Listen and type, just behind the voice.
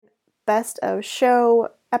best of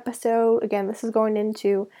show episode. Again, this is going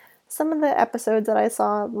into some of the episodes that I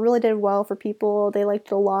saw really did well for people. They liked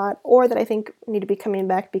it a lot, or that I think need to be coming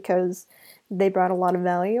back because they brought a lot of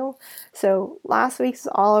value. So last week's is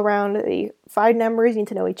all around the 5 numbers you need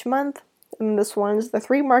to know each month. And this one's the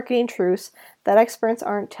 3 marketing truths that experts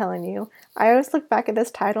aren't telling you. I always look back at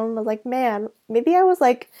this title and was like, man, maybe I was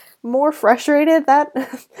like more frustrated that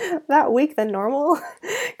that week than normal,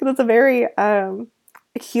 because it's a very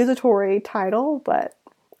accusatory title, but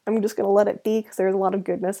I'm just gonna let it be because there's a lot of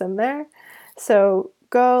goodness in there. So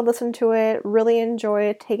go listen to it, really enjoy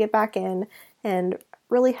it, take it back in, and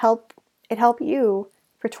really help you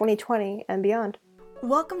for 2020 and beyond.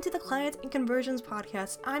 Welcome to the Clients and Conversions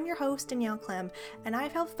Podcast. I'm your host, Danielle Clem, and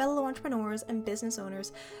I've helped fellow entrepreneurs and business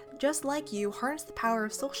owners just like you harness the power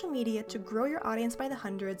of social media to grow your audience by the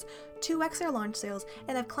hundreds, 2x their launch sales,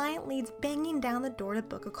 and have client leads banging down the door to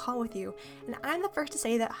book a call with you. And I'm the first to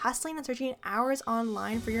say that hustling and searching hours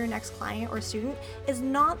online for your next client or student is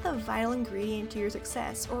not the vital ingredient to your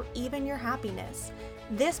success or even your happiness.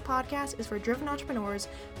 This podcast is for driven entrepreneurs,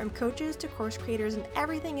 from coaches to course creators and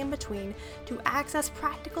everything in between, to access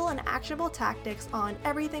practical and actionable tactics on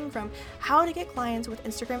everything from how to get clients with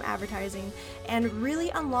Instagram advertising and really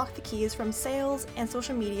unlock the keys from sales and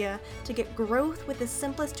social media to get growth with the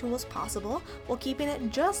simplest tools possible while keeping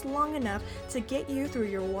it just long enough to get you through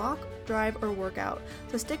your walk, drive, or workout.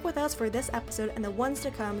 So stick with us for this episode and the ones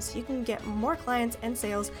to come so you can get more clients and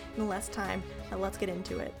sales in less time. Now let's get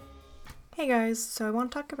into it. Hey guys, so I want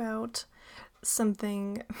to talk about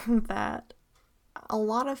something that a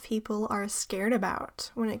lot of people are scared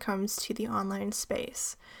about when it comes to the online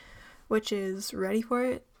space, which is, ready for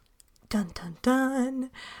it? Dun dun dun!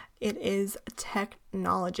 It is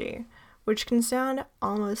technology, which can sound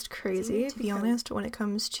almost crazy, to be honest, when it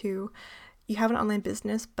comes to you have an online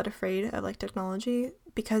business but afraid of like technology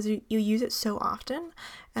because you use it so often.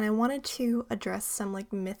 And I wanted to address some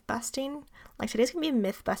like myth busting. Like today's gonna be a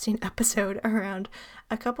myth busting episode around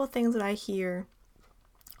a couple things that I hear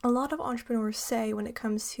a lot of entrepreneurs say when it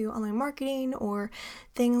comes to online marketing or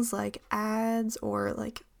things like ads or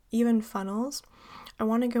like even funnels. I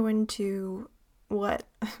want to go into what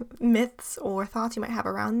myths or thoughts you might have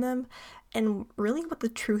around them and really what the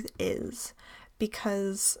truth is,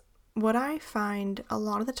 because what I find a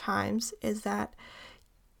lot of the times is that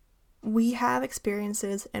we have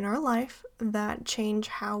experiences in our life that change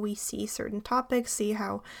how we see certain topics, see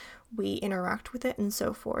how we interact with it, and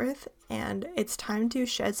so forth. And it's time to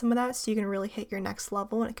shed some of that so you can really hit your next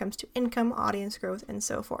level when it comes to income, audience growth, and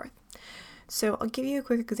so forth. So I'll give you a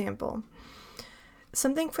quick example.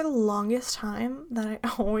 Something for the longest time that I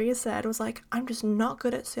always said was like, I'm just not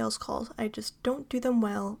good at sales calls. I just don't do them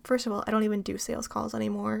well. First of all, I don't even do sales calls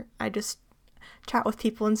anymore. I just chat with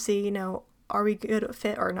people and see, are we good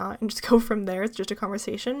fit or not, and just go from there. It's just a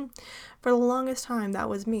conversation. For the longest time, that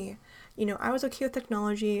was me. I was okay with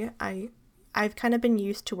technology. I've kind of been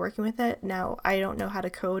used to working with it. Now, I don't know how to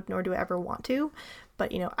code, nor do I ever want to,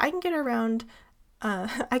 but I can get around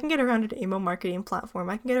an email marketing platform.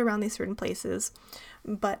 I can get around these certain places.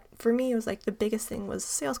 But for me, it was like the biggest thing was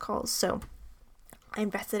sales calls. So I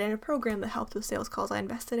invested in a program that helped with sales calls. I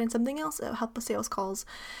invested in something else that helped with sales calls.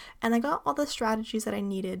 And I got all the strategies that I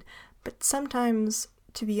needed. But sometimes,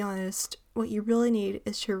 to be honest, what you really need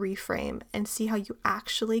is to reframe and see how you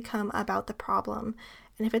actually come about the problem.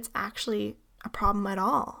 And if it's actually a problem at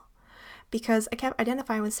all. Because I kept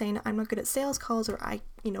identifying with saying I'm not good at sales calls, or I,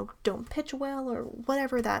 don't pitch well, or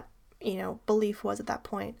whatever that, belief was at that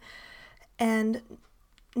point. And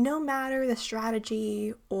no matter the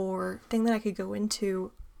strategy or thing that I could go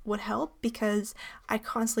into would help, because I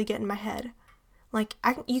constantly get in my head. Like,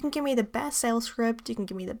 you can give me the best sales script, you can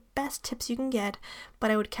give me the best tips you can get,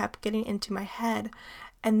 but I would kept getting into my head.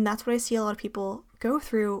 And that's what I see a lot of people go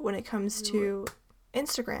through when it comes to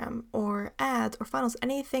Instagram or ads or funnels,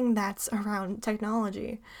 anything that's around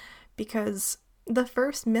technology. Because the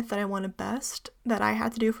first myth that I want to bust that I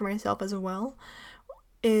had to do for myself as well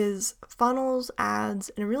is funnels, ads,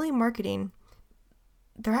 and really marketing.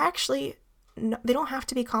 They're actually they don't have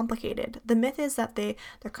to be complicated. The myth is that they're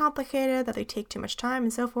complicated, that they take too much time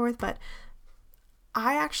and so forth, but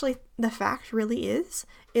the fact really is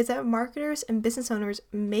that marketers and business owners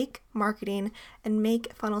make marketing and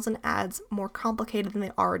make funnels and ads more complicated than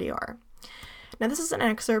they already are. Now, this is an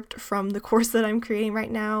excerpt from the course that I'm creating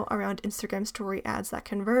right now around Instagram story ads that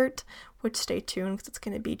convert, which stay tuned because it's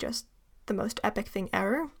going to be just the most epic thing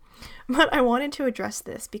ever. But I wanted to address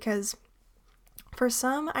this because for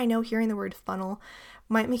some, I know hearing the word funnel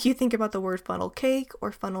might make you think about the word funnel cake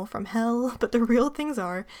or funnel from hell, but the real things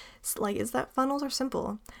is that funnels are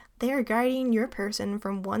simple. they are guiding your person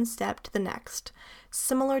from one step to the next,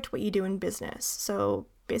 similar to what you do in business. So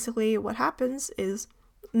basically what happens is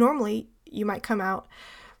normally you might come out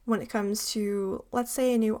when it comes to, let's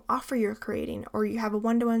say, a new offer you're creating, or you have a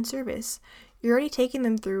one-to-one service. You're already taking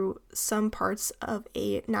them through some parts of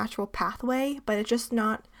a natural pathway, but it's just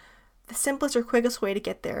not the simplest or quickest way to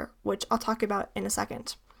get there, which I'll talk about in a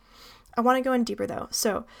second. I want to go in deeper though.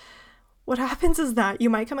 So what happens is that you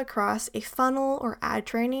might come across a funnel or ad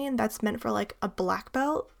training that's meant for like a black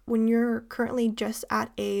belt when you're currently just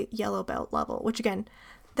at a yellow belt level, which again,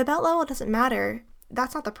 the belt level doesn't matter.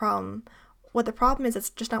 That's not the problem. What the problem is, it's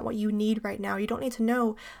just not what you need right now. You don't need to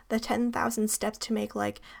know the 10,000 steps to make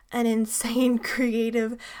like an insane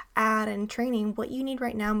creative ad and training. What you need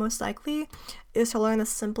right now, most likely, is to learn the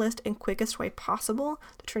simplest and quickest way possible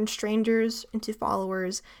to turn strangers into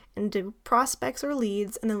followers, into prospects or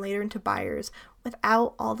leads, and then later into buyers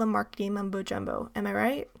without all the marketing mumbo jumbo. Am I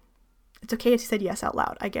right? It's okay if you said yes out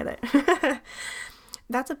loud. I get it.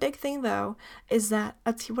 That's a big thing though, is that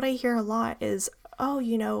what I hear a lot is,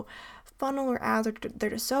 oh, funnel or ads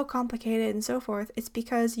they're just so complicated and so forth. It's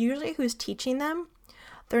because usually who's teaching them,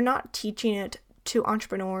 they're not teaching it to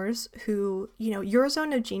entrepreneurs who, your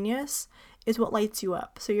zone of genius is what lights you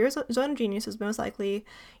up. So your zone of genius is most likely,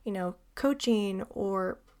 coaching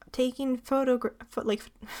or taking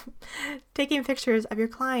taking pictures of your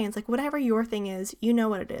clients, like whatever your thing is, you know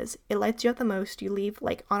what it is. It lights you up the most. You leave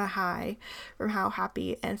like on a high from how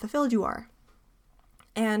happy and fulfilled you are.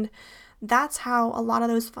 And that's how a lot of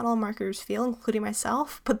those funnel marketers feel, including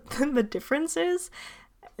myself. But then the difference is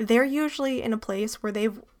they're usually in a place where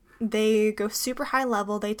they go super high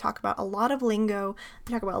level. They talk about a lot of lingo.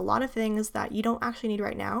 They talk about a lot of things that you don't actually need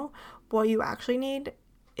right now. What you actually need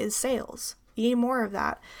is sales. You need more of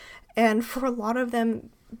that. And for a lot of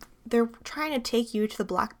them, they're trying to take you to the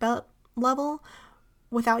black belt level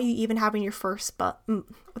without you even having your first month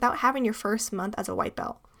as a white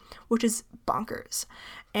belt, which is bonkers.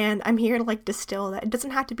 And I'm here to like distill that. It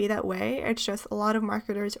doesn't have to be that way. It's just a lot of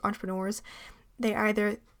marketers, entrepreneurs, they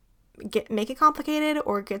either make it complicated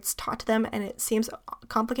or it gets taught to them and it seems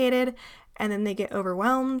complicated, and then they get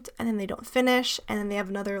overwhelmed and then they don't finish, and then they have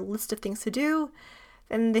another list of things to do.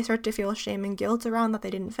 Then they start to feel shame and guilt around that they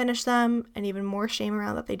didn't finish them, and even more shame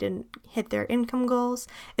around that they didn't hit their income goals.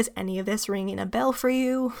 Is any of this ringing a bell for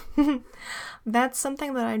you? That's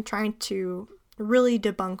something that I'm trying to really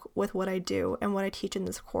debunk with what I do and what I teach in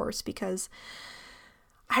this course, because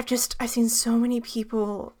I've seen so many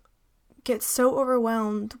people get so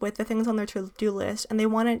overwhelmed with the things on their to-do list, and they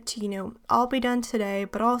want it to, all be done today,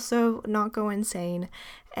 but also not go insane.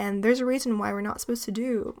 And there's a reason why we're not supposed to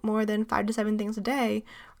do more than 5 to 7 things a day,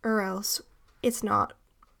 or else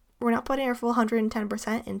we're not putting our full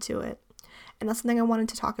 110% into it. And that's something I wanted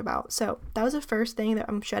to talk about. So that was the first thing that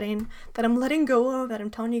I'm shedding, that I'm letting go of, that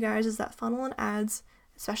I'm telling you guys, is that funnel and ads,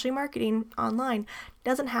 especially marketing online,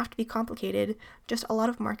 doesn't have to be complicated. Just a lot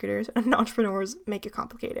of marketers and entrepreneurs make it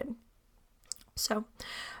complicated. So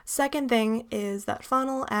second thing is that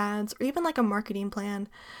funnel, ads, or even like a marketing plan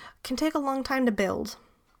can take a long time to build.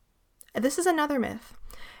 This is another myth,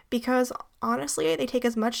 because honestly, they take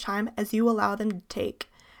as much time as you allow them to take.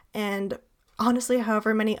 And honestly,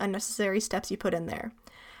 however many unnecessary steps you put in there.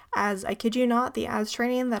 As I kid you not, the ads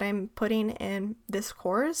training that I'm putting in this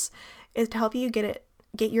course is to help you get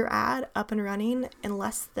your ad up and running in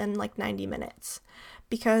less than like 90 minutes.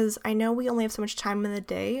 Because I know we only have so much time in the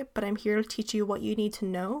day, but I'm here to teach you what you need to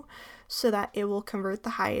know so that it will convert the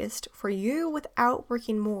highest for you without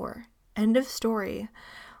working more. End of story.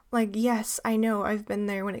 Like, yes, I know I've been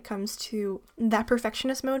there when it comes to that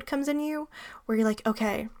perfectionist mode comes in you, where you're like,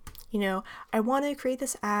 okay, I want to create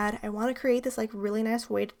this ad. I want to create this like really nice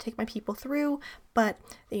way to take my people through, but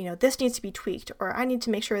this needs to be tweaked, or I need to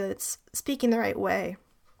make sure that it's speaking the right way.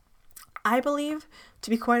 I believe, to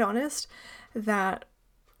be quite honest, that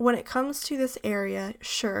when it comes to this area,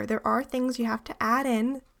 sure, there are things you have to add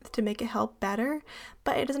in to make it help better,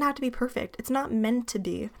 but it doesn't have to be perfect. It's not meant to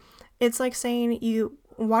be. It's like saying you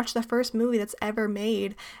watch the first movie that's ever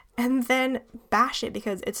made and then bash it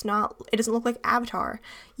because it doesn't look like Avatar.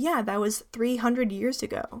 Yeah, that was 300 years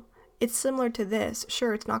ago. It's similar to this.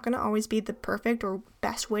 Sure, it's not going to always be the perfect or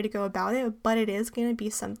best way to go about it, but it is going to be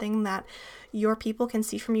something that your people can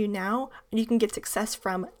see from you now, and you can get success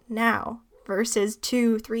from now versus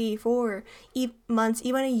 2, 3, 4 months,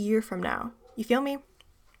 even a year from now. You feel me?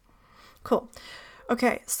 Cool.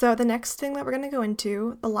 Okay, so the next thing that we're going to go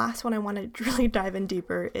into, the last one I want to really dive in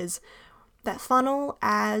deeper, is that funnel,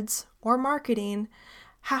 ads, or marketing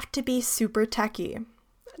have to be super techy.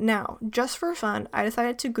 Now, just for fun, I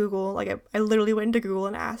decided to Google, I literally went into Google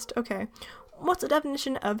and asked, okay, what's the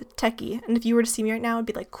definition of techie? And if you were to see me right now, it'd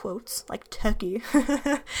be like quotes, like techie.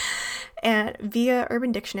 And via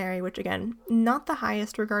Urban Dictionary, which again, not the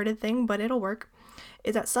highest regarded thing, but it'll work,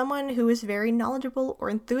 is that someone who is very knowledgeable or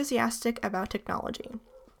enthusiastic about technology.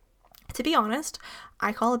 To be honest,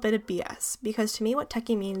 I call it a bit of BS, because to me what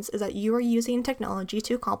techie means is that you are using technology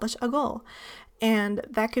to accomplish a goal. And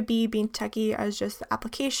that could be being techie as just the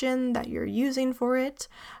application that you're using for it.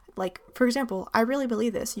 Like, for example, I really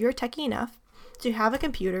believe this. You're techie enough to have a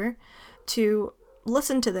computer, to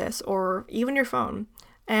listen to this, or even your phone.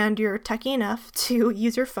 And you're techie enough to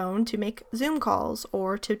use your phone to make Zoom calls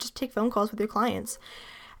or to just take phone calls with your clients.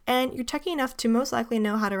 And you're techie enough to most likely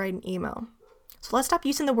know how to write an email. So let's stop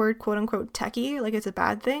using the word quote-unquote techie like it's a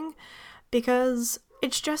bad thing, because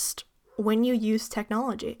it's just when you use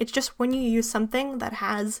technology. It's just when you use something that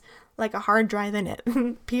has like a hard drive in it,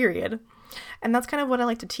 period. And that's kind of what I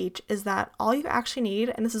like to teach, is that all you actually need,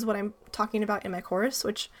 and this is what I'm talking about in my course,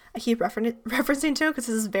 which I keep referencing to because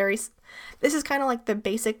this is kind of like the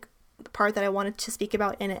basic part that I wanted to speak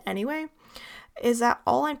about in it anyway, is that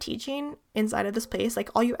all I'm teaching inside of this place, like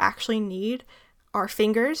all you actually need are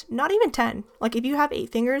fingers, not even 10. Like if you have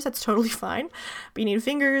 8 fingers, that's totally fine. But you need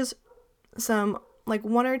fingers, some like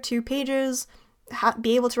 1 or 2 pages,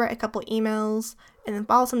 be able to write a couple emails, and then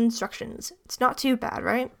follow some instructions. It's not too bad,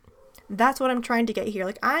 right? That's what I'm trying to get here.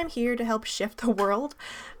 Like, I'm here to help shift the world.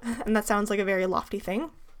 And that sounds like a very lofty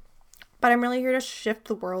thing. But I'm really here to shift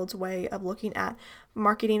the world's way of looking at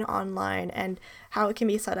marketing online and how it can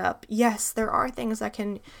be set up. Yes, there are things that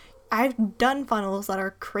I've done funnels that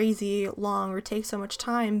are crazy long or take so much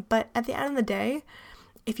time. But at the end of the day,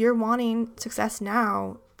 if you're wanting success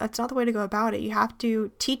now, that's not the way to go about it. You have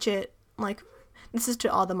to teach it, like, this is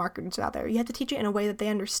to all the marketers out there. You have to teach it in a way that they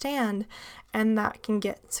understand and that can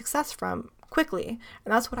get success from quickly.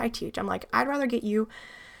 And that's what I teach. I'm like, I'd rather get you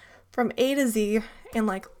from A to Z in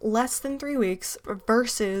like less than 3 weeks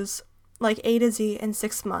versus like A to Z in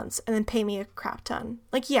 6 months and then pay me a crap ton.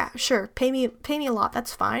 Like, yeah, sure, pay me a lot.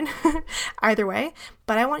 That's fine. Either way.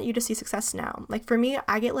 But I want you to see success now. Like for me,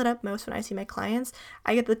 I get lit up most when I see my clients.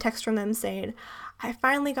 I get the text from them saying, I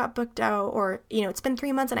finally got booked out, or, it's been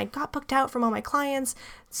 3 months and I got booked out from all my clients.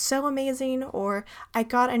 It's so amazing. Or I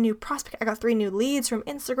got a new prospect. I got 3 new leads from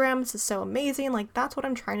Instagram. This is so amazing. Like that's what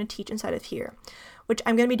I'm trying to teach inside of here, which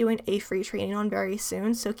I'm going to be doing a free training on very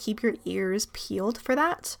soon. So keep your ears peeled for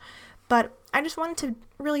that. But I just wanted to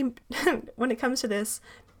really, when it comes to this,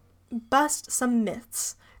 bust some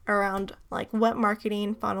myths around like what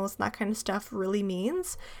marketing, funnels, and that kind of stuff really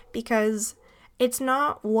means, because it's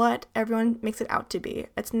not what everyone makes it out to be.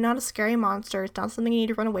 It's not a scary monster. It's not something you need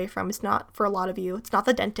to run away from. It's not for a lot of you. It's not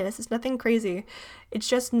the dentist. It's nothing crazy. It's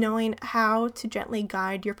just knowing how to gently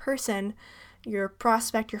guide your person, your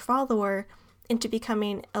prospect, your follower, into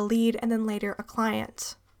becoming a lead and then later a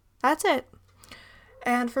client. That's it.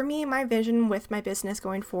 And for me, my vision with my business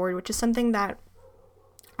going forward, which is something that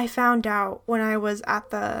I found out when I was at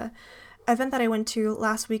the event that I went to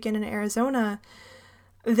last weekend in Arizona,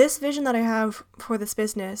 this vision that I have for this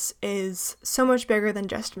business is so much bigger than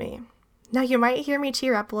just me. Now, you might hear me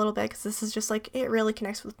tear up a little bit because this is just like, it really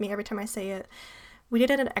connects with me every time I say it. We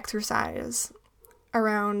did an exercise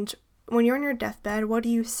around when you're on your deathbed, what do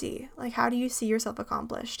you see? Like, how do you see yourself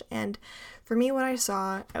accomplished? And for me, what I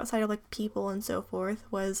saw outside of like people and so forth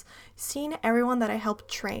was seeing everyone that I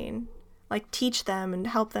helped train, like teach them and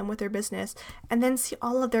help them with their business, and then see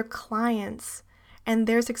all of their clients and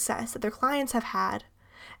their success that their clients have had,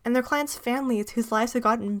 and their clients' families whose lives have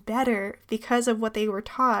gotten better because of what they were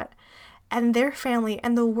taught, and their family,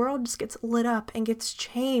 and the world just gets lit up and gets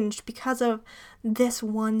changed because of this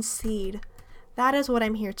one seed. That is what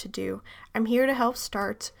I'm here to do. I'm here to help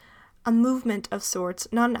start a movement of sorts,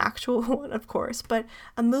 not an actual one, of course, but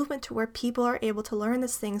a movement to where people are able to learn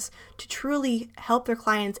these things to truly help their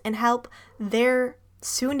clients and help their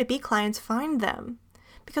soon-to-be clients find them.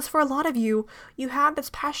 Because for a lot of you, you have this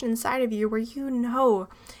passion inside of you where if you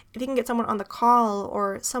can get someone on the call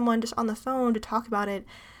or someone just on the phone to talk about it,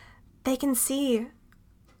 they can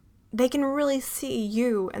really see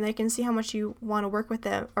you, and they can see how much you want to work with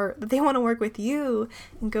them, or they want to work with you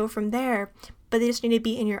and go from there. But they just need to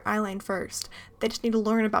be in your eye line first. They just need to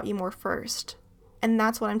learn about you more first. And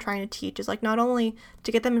that's what I'm trying to teach, is like not only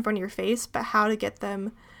to get them in front of your face, but how to get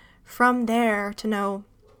them from there to know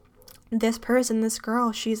this person, this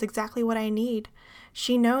girl, she's exactly what I need.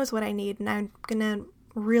 She knows what I need, and I'm gonna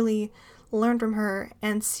really learn from her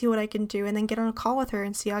and see what I can do, and then get on a call with her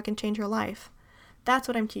and see how I can change her life. That's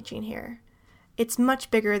what I'm teaching here. It's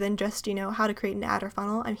much bigger than just, how to create an ad or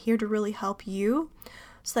funnel. I'm here to really help you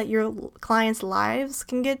so that your clients' lives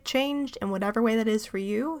can get changed in whatever way that is for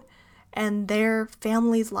you, and their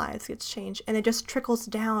family's lives gets changed, and it just trickles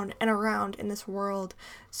down and around in this world,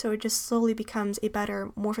 so it just slowly becomes a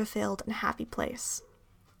better, more fulfilled and happy place.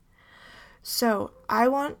 So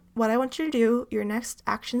what I want you to do, your next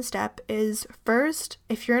action step is, first,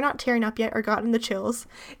 if you're not tearing up yet or gotten the chills,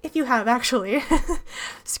 if you have actually,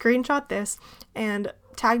 screenshot this and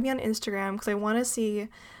tag me on Instagram, because I want to see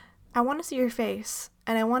your face,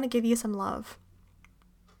 and I want to give you some love.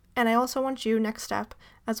 And I also want you, next step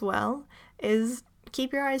as well, is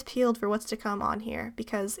keep your eyes peeled for what's to come on here,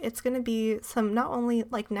 because it's going to be some not only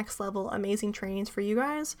like next level amazing trainings for you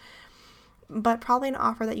guys, but probably an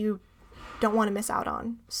offer that you don't want to miss out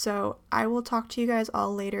on. So I will talk to you guys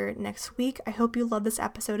all later next week. I hope you love this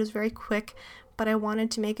episode. It's very quick, but I wanted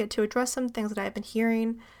to make it to address some things that I've been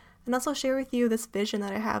hearing and also share with you this vision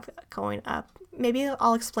that I have going up. Maybe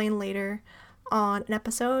I'll explain later on an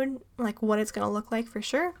episode like what it's going to look like for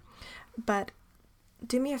sure. But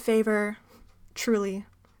do me a favor, truly,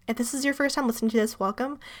 if this is your first time listening to this,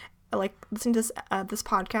 welcome. Like listening to this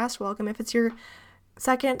podcast, welcome. If it's your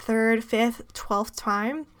second, third, fifth, 12th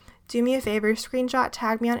time, do me a favor, screenshot,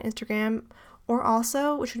 tag me on Instagram, or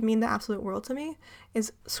also, which would mean the absolute world to me,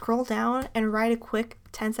 is scroll down and write a quick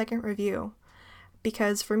 10-second review.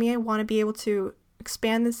 Because for me, I want to be able to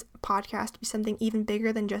expand this podcast to be something even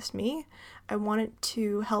bigger than just me. I want it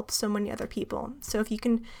to help so many other people. So if you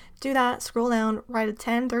can do that, scroll down, write a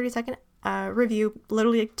 30-second review,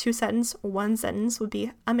 literally like 2 sentences, 1 sentence would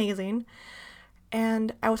be amazing.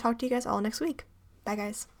 And I will talk to you guys all next week. Bye,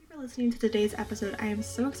 guys. Listening to today's episode. I am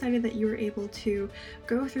so excited that you were able to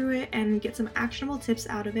go through it and get some actionable tips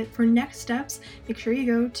out of it. For next steps, make sure you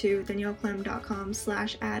go to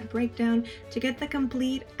danielleclem.com/ad breakdown to get the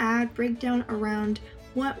complete ad breakdown around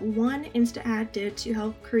what one Insta ad did to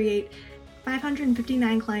help create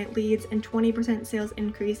 559 client leads and 20% sales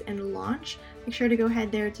increase in launch. Make sure to go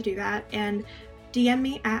ahead there to do that, and DM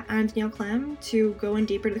me at I'm Danielle Clem to go in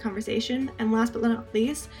deeper to the conversation. And last but not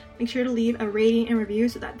least, make sure to leave a rating and review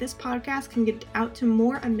so that this podcast can get out to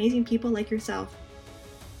more amazing people like yourself.